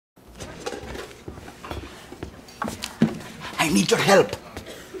I need your help.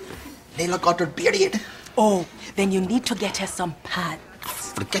 Layla got her period. Oh, then you need to get her some pads.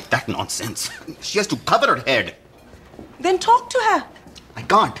 Forget that nonsense. She has to cover her head. Then talk to her. I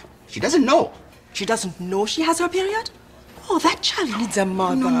can't. She doesn't know. She doesn't know she has her period? Oh, that child needs a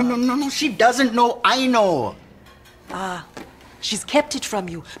mother. No. She doesn't know. I know. Ah, she's kept it from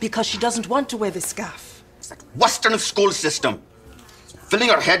you because she doesn't want to wear the scarf. It's that Western school system. Filling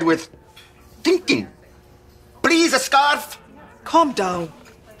her head with thinking. Please, a scarf. Calm down.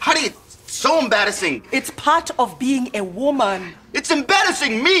 Honey, it's so embarrassing. It's part of being a woman. It's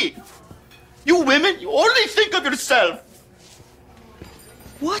embarrassing me. You women, you only think of yourself.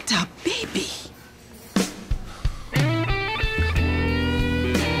 What a baby.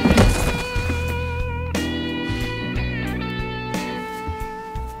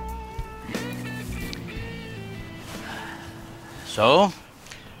 So,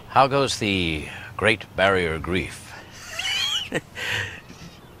 how goes the Great Barrier Reef?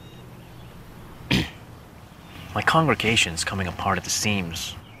 My congregation's coming apart at the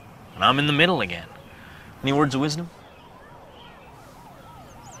seams, and I'm in the middle again. Any words of wisdom?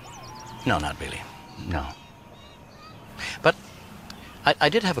 No, not really. No. But I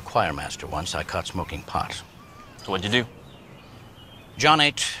did have a choir master once I caught smoking pot. So what'd you do? John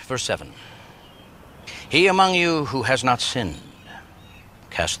 8, verse 7. He among you who has not sinned,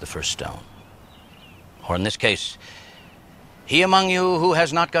 cast the first stone. Or in this case, he among you who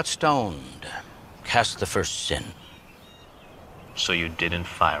has not got stoned, cast the first sin. So you didn't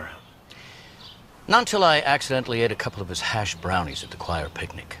fire him? Not until I accidentally ate a couple of his hash brownies at the choir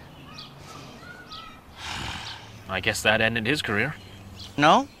picnic. I guess that ended his career.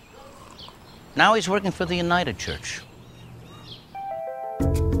 No. Now he's working for the United Church.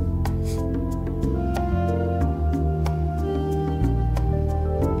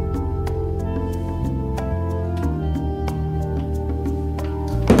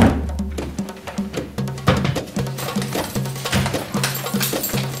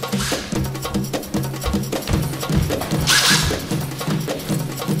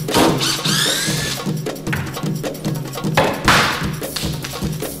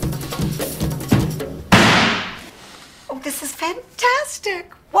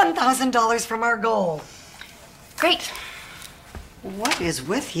 $1,000 from our goal. Great. What is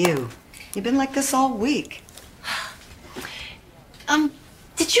with you? You've been like this all week.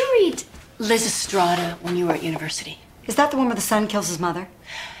 Did you read Liz Estrada when you were at university? Is that the one where the son kills his mother?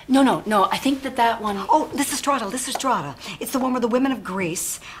 No. I think that one... Oh, Liz Estrada. It's the one where the women of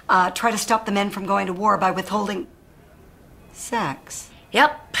Greece try to stop the men from going to war by withholding sex.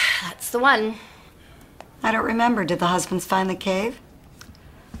 Yep, that's the one. I don't remember. Did the husbands finally cave?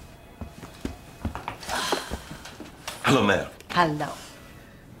 Hello, Mayor. Hello.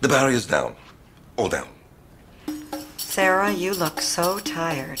 The barrier's down. All down. Sarah, you look so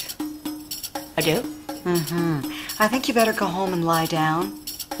tired. I do? Mm-hmm. I think you better go home and lie down.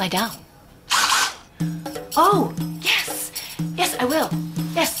 Lie down? Oh, yes. Yes, I will.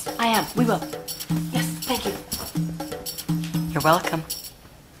 Yes, I am. We will. Yes, thank you. You're welcome.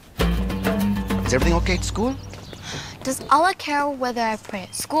 Is everything okay at school? Does Allah care whether I pray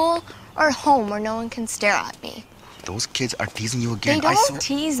at school or at home where no one can stare at me? Those kids are teasing you again. They don't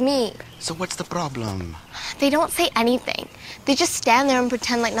tease me. So what's the problem? They don't say anything. They just stand there and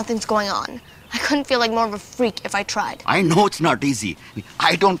pretend like nothing's going on. I couldn't feel like more of a freak if I tried. I know it's not easy.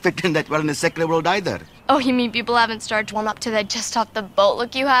 I don't fit in that well in the secular world either. Oh, you mean people haven't started to warm up to that just off the boat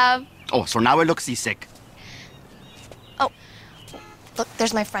look you have? Oh, so now I look seasick. Oh, look,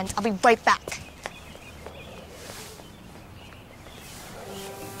 there's my friends. I'll be right back.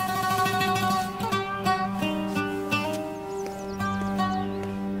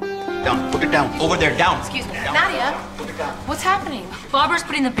 Down, put it down. Over there, down. Excuse me. Down. Nadia, Put it down. what's happening? Bobber's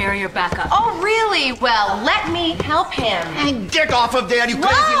putting the barrier back up. Oh, really? Well, let me help him. Get off of there, you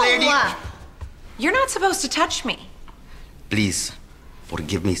crazy lady. You're not supposed to touch me. Please,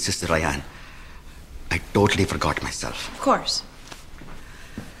 forgive me, Sister Rayyan. I totally forgot myself. Of course.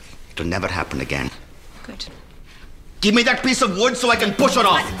 It'll never happen again. Good. Give me that piece of wood so I can push her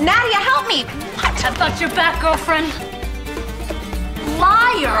off. Nadia, help me. What? I thought you're back, girlfriend.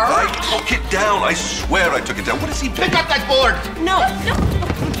 Liar! I took it down. I swear I took it down. What is he doing? Pick up that board. No.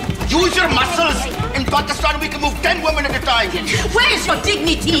 Use your muscles. In Pakistan, we can move 10 women at a time. Where's your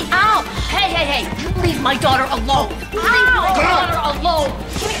dignity? Ow! Hey! Leave my daughter alone. Leave my daughter alone.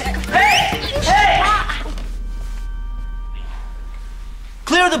 Hey!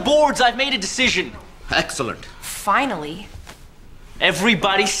 Clear the boards. I've made a decision. Excellent. Finally.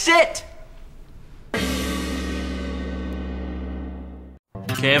 Everybody sit.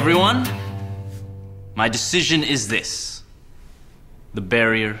 Okay, everyone. My decision is this. The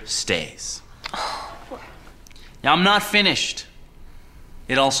barrier stays. Now, I'm not finished.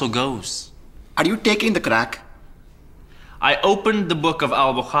 It also goes. Are you taking the crack? I opened the book of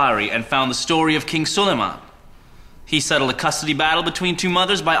al-Bukhari and found the story of King Suleiman. He settled a custody battle between two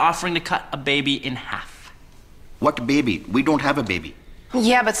mothers by offering to cut a baby in half. What baby? We don't have a baby.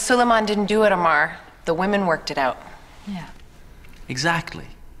 Yeah, but Suleiman didn't do it, Amaar. The women worked it out. Yeah. Exactly.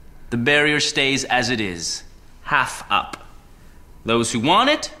 The barrier stays as it is, half up. Those who want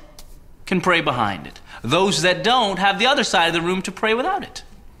it can pray behind it. Those that don't have the other side of the room to pray without it.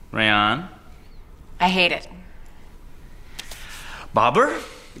 Rayyan? I hate it. Babar?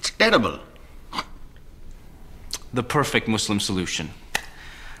 It's terrible. The perfect Muslim solution.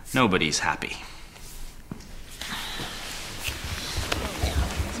 Nobody's happy.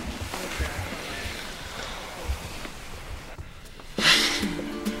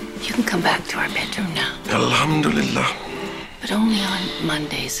 You can come back to our bedroom now. Alhamdulillah. But only on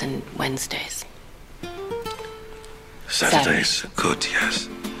Mondays and Wednesdays. Saturdays, good, yes.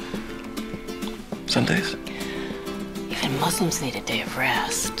 Sundays? Even Muslims need a day of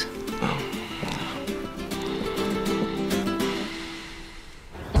rest.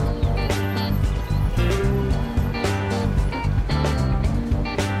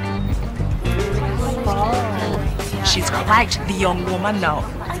 She's quite the young woman now.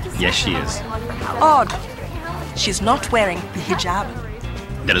 Yes, she is. Odd. She's not wearing the hijab.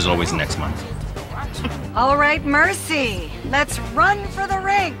 That is always next month. All right, Mercy. Let's run for the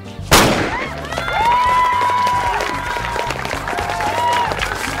rink.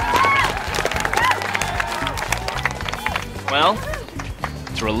 Well,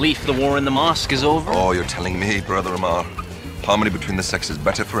 it's a relief the war in the mosque is over. Oh, you're telling me, Brother Amaar. Harmony between the sexes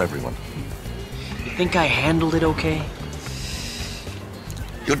better for everyone. You think I handled it okay?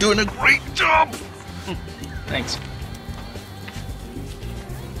 You're doing a great job! Thanks.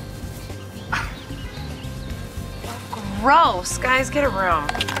 Gross. Guys, get a room.